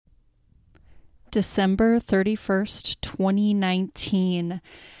December 31st, 2019.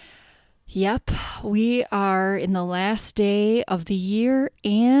 Yep, we are in the last day of the year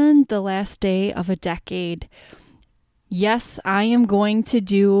and the last day of a decade. Yes, I am going to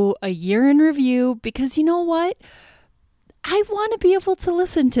do a year in review because you know what? I want to be able to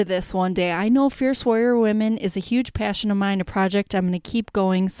listen to this one day. I know Fierce Warrior Women is a huge passion of mine, a project I'm going to keep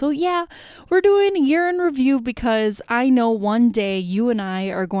going. So yeah, we're doing a year in review because I know one day you and I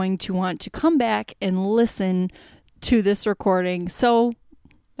are going to want to come back and listen to this recording. So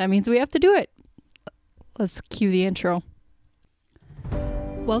that means we have to do it. Let's cue the intro.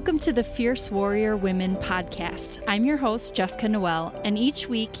 Welcome to the Fierce Warrior Women podcast. I'm your host, Jessica Noel, and each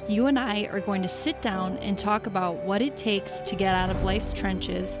week you and I are going to sit down and talk about what it takes to get out of life's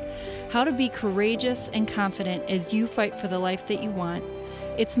trenches, how to be courageous and confident as you fight for the life that you want.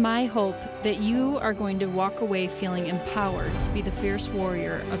 It's my hope that you are going to walk away feeling empowered to be the fierce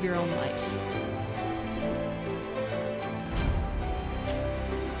warrior of your own life.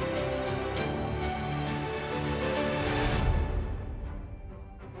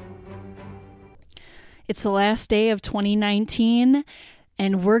 It's the last day of 2019,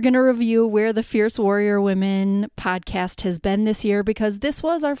 and we're going to review where the Fierce Warrior Women podcast has been this year because this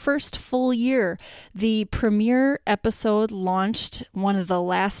was our first full year. The premiere episode launched one of the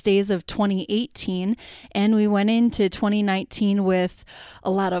last days of 2018, and we went into 2019 with a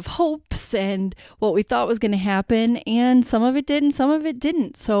lot of hopes and what we thought was going to happen, and some of it did and some of it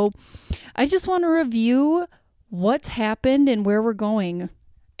didn't. So I just want to review what's happened and where we're going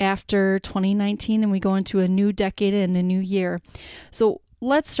after 2019 and we go into a new decade and a new year. So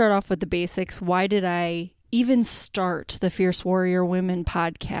let's start off with the basics. Why did I even start the Fierce Warrior Women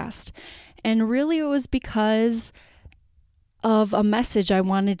podcast? And really it was because of a message I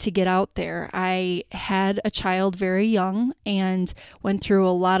wanted to get out there. I had a child very young and went through a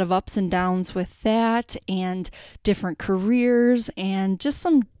lot of ups and downs with that and different careers and just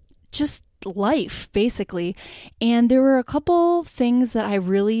life basically. And there were a couple things that I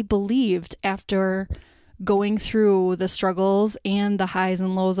really believed after going through the struggles and the highs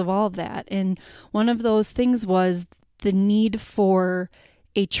and lows of all of that. And one of those things was the need for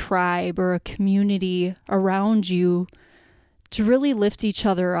a tribe or a community around you to really lift each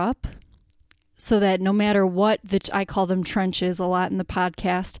other up, so that no matter what, I call them trenches a lot in the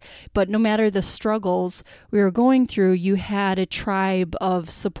podcast, but no matter the struggles we were going through, you had a tribe of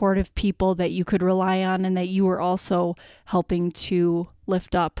supportive people that you could rely on and that you were also helping to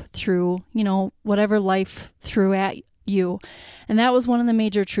lift up through, whatever life threw at you. And that was one of the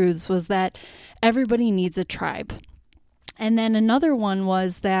major truths, was that everybody needs a tribe. And then another one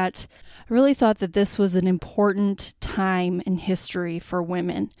was that I really thought that this was an important time in history for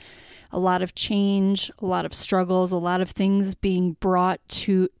women. A lot of change, a lot of struggles, a lot of things being brought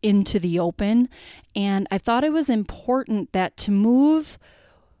into the open. And I thought it was important that to move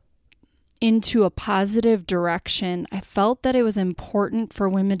into a positive direction, I felt that it was important for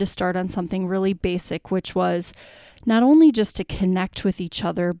women to start on something really basic, which was not only just to connect with each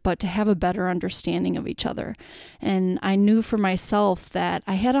other, but to have a better understanding of each other. And I knew for myself that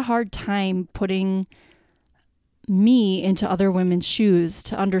I had a hard time putting me into other women's shoes,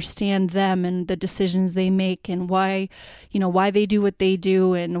 to understand them and the decisions they make and why they do what they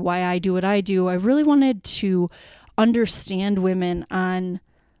do and why I do what I do. I really wanted to understand women on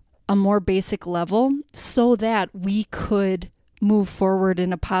a more basic level so that we could move forward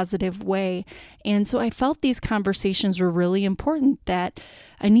in a positive way. And so I felt these conversations were really important, that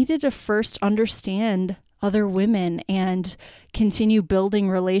I needed to first understand other women and continue building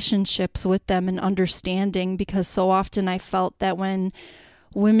relationships with them and understanding, because so often I felt that when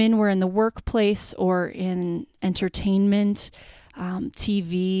women were in the workplace or in entertainment,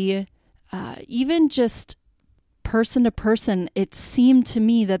 TV, even just person to person, it seemed to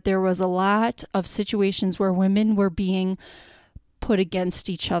me that there was a lot of situations where women were being put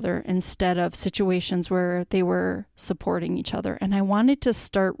against each other instead of situations where they were supporting each other. And I wanted to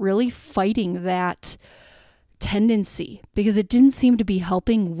start really fighting that tendency because it didn't seem to be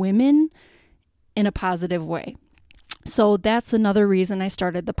helping women in a positive way. So that's another reason I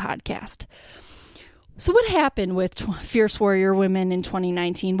started the podcast. So what happened with Fierce Warrior Women in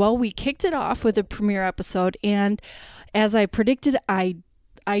 2019? Well, we kicked it off with a premiere episode, and as I predicted, I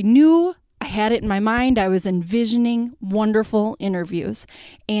knew I had it in my mind. I was envisioning wonderful interviews,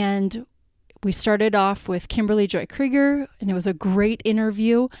 and we started off with Kimberly Joy Krieger, and it was a great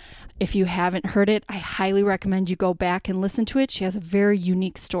interview. If you haven't heard it, I highly recommend you go back and listen to it. She has a very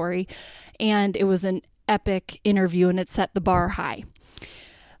unique story, and it was an epic interview, and it set the bar high.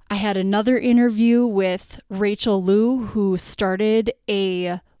 I had another interview with Rachel Liu, who started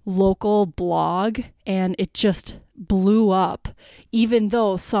a local blog and it just blew up, even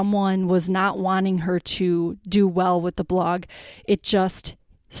though someone was not wanting her to do well with the blog. It just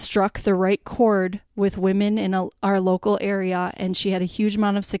struck the right chord with women in our local area, and she had a huge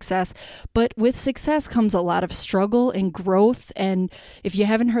amount of success. But with success comes a lot of struggle and growth, and if you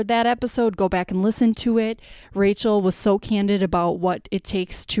haven't heard that episode, go back and listen to it. Rachel was so candid about what it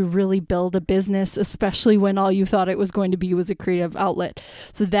takes to really build a business, especially when all you thought it was going to be was a creative outlet.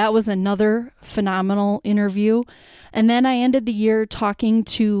 So that was another phenomenal interview. And then I ended the year talking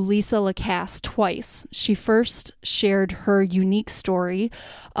to Lisa Lacasse twice. She first shared her unique story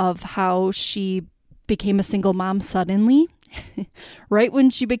of how she became a single mom suddenly. Right when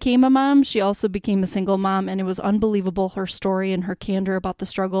she became a mom, she also became a single mom, and it was unbelievable, her story and her candor about the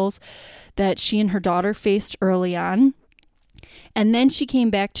struggles that she and her daughter faced early on. And then she came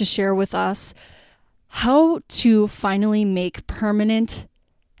back to share with us how to finally make permanent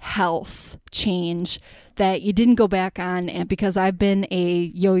health change that you didn't go back on. And because I've been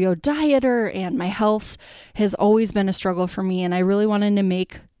a yo-yo dieter and my health has always been a struggle for me, and I really wanted to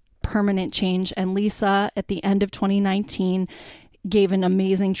make permanent change. And Lisa, at the end of 2019, gave an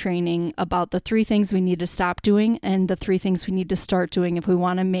amazing training about the 3 things we need to stop doing and the 3 things we need to start doing if we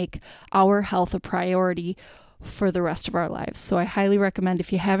want to make our health a priority for the rest of our lives. So I highly recommend,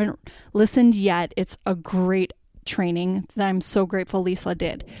 if you haven't listened yet, it's a great training that I'm so grateful Lisa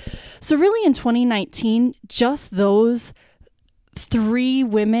did. So really in 2019, just those 3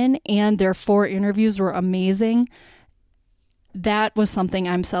 women and their 4 interviews were amazing. That was something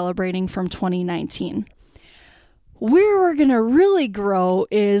I'm celebrating from 2019. Where we're going to really grow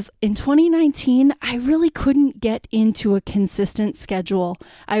is in 2019, I really couldn't get into a consistent schedule.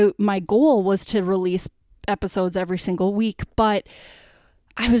 My goal was to release episodes every single week, but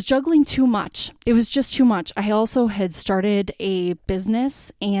I was juggling too much. It was just too much. I also had started a business,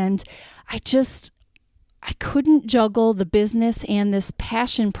 and I couldn't juggle the business and this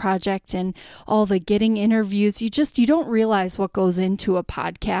passion project and all the getting interviews. You don't realize what goes into a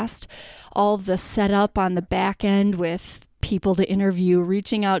podcast, all of the setup on the back end with people to interview,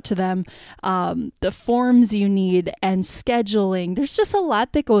 reaching out to them, the forms you need, and scheduling. There's just a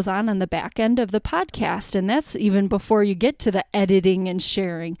lot that goes on the back end of the podcast, and that's even before you get to the editing and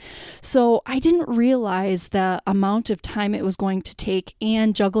sharing. So I didn't realize the amount of time it was going to take,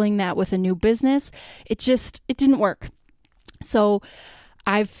 and juggling that with a new business, it didn't work. So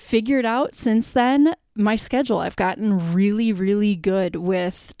I've figured out since then my schedule. I've gotten really, really good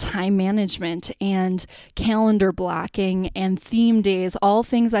with time management and calendar blocking and theme days, all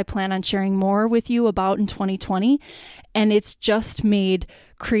things I plan on sharing more with you about in 2020. And it's just made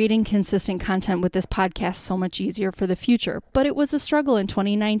creating consistent content with this podcast so much easier for the future. But it was a struggle in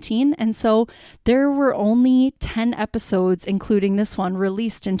 2019. And so there were only 10 episodes, including this one,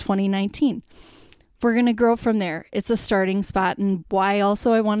 released in 2019. We're going to grow from there. It's a starting spot, and why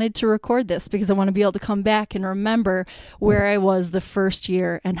also I wanted to record this, because I want to be able to come back and remember where I was the first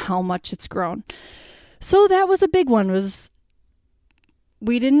year and how much it's grown. So that was a big one.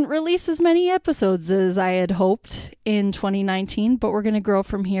 We didn't release as many episodes as I had hoped in 2019, but we're going to grow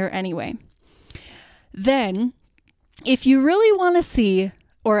from here anyway. Then, if you really want to see,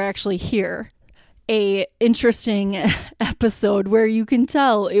 or actually hear, a interesting episode where you can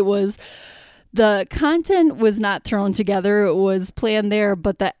tell the content was not thrown together, it was planned there,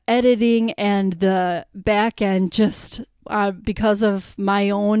 but the editing and the back end just, because of my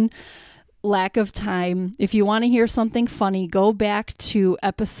own lack of time. If you want to hear something funny, go back to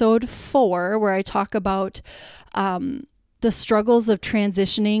episode 4, where I talk about the struggles of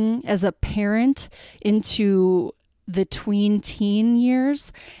transitioning as a parent into the tween-teen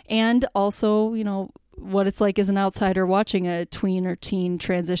years, and also, what it's like as an outsider watching a tween or teen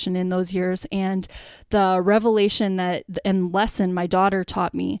transition in those years, and the revelation and lesson my daughter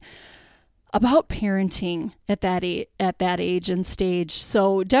taught me about parenting at that age and stage.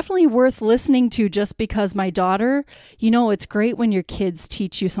 So definitely worth listening to, just because my daughter, it's great when your kids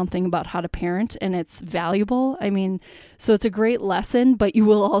teach you something about how to parent, and it's valuable. So it's a great lesson, but you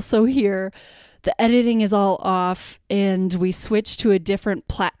will also hear the editing is all off, and we switched to a different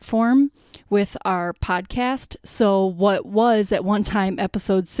platform with our podcast. So what was at one time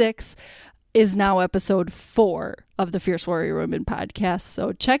episode 6 is now episode 4 of the Fierce Warrior Women podcast.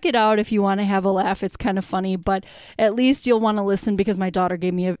 So check it out if you want to have a laugh. It's kind of funny, but at least you'll want to listen, because my daughter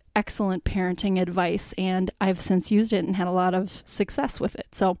gave me excellent parenting advice, and I've since used it and had a lot of success with it.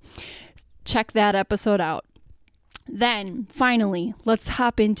 So check that episode out. Then finally, let's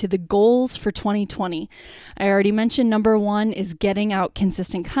hop into the goals for 2020. I already mentioned number 1 is getting out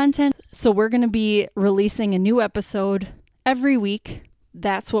consistent content. So we're going to be releasing a new episode every week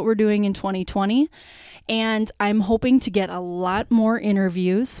that's what we're doing in 2020. And I'm hoping to get a lot more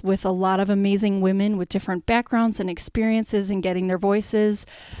interviews with a lot of amazing women with different backgrounds and experiences and getting their voices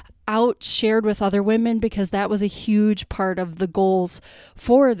out, shared with other women, because that was a huge part of the goals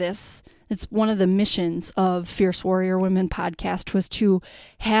for this. It's one of the missions of Fierce Warrior Women podcast, was to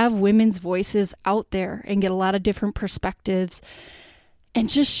have women's voices out there and get a lot of different perspectives and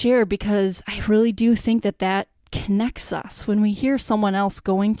just share, because I really do think that that connects us. When we hear someone else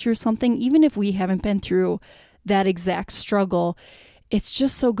going through something, even if we haven't been through that exact struggle, it's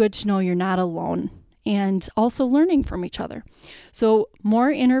just so good to know you're not alone, and also learning from each other. So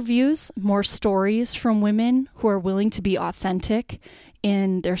more interviews, more stories from women who are willing to be authentic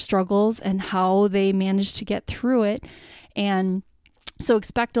in their struggles and how they managed to get through it. And so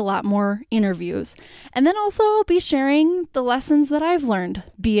expect a lot more interviews. And then also I'll be sharing the lessons that I've learned,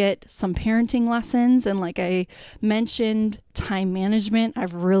 be it some parenting lessons. And like I mentioned, time management,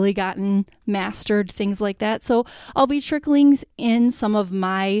 I've really gotten mastered, things like that. So I'll be trickling in some of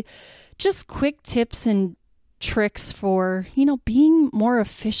my just quick tips and tricks for, being more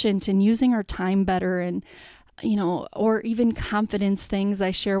efficient and using our time better, and or even confidence things.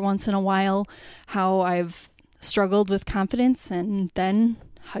 I share once in a while how I've struggled with confidence, and then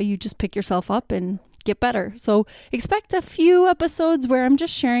how you just pick yourself up and get better. So expect a few episodes where I'm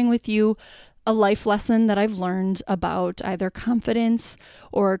just sharing with you a life lesson that I've learned about either confidence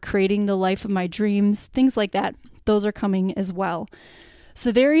or creating the life of my dreams, things like that. Those are coming as well.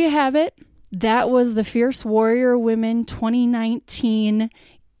 So there you have it. That was the Fierce Warrior Women 2019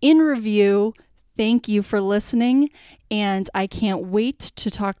 in review. Thank you for listening, and I can't wait to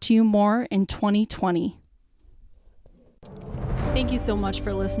talk to you more in 2020. Thank you so much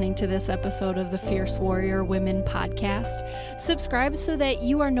for listening to this episode of the Fierce Warrior Women podcast. Subscribe so that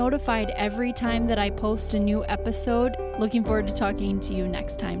you are notified every time that I post a new episode. Looking forward to talking to you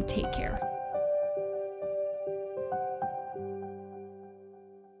next time. Take care.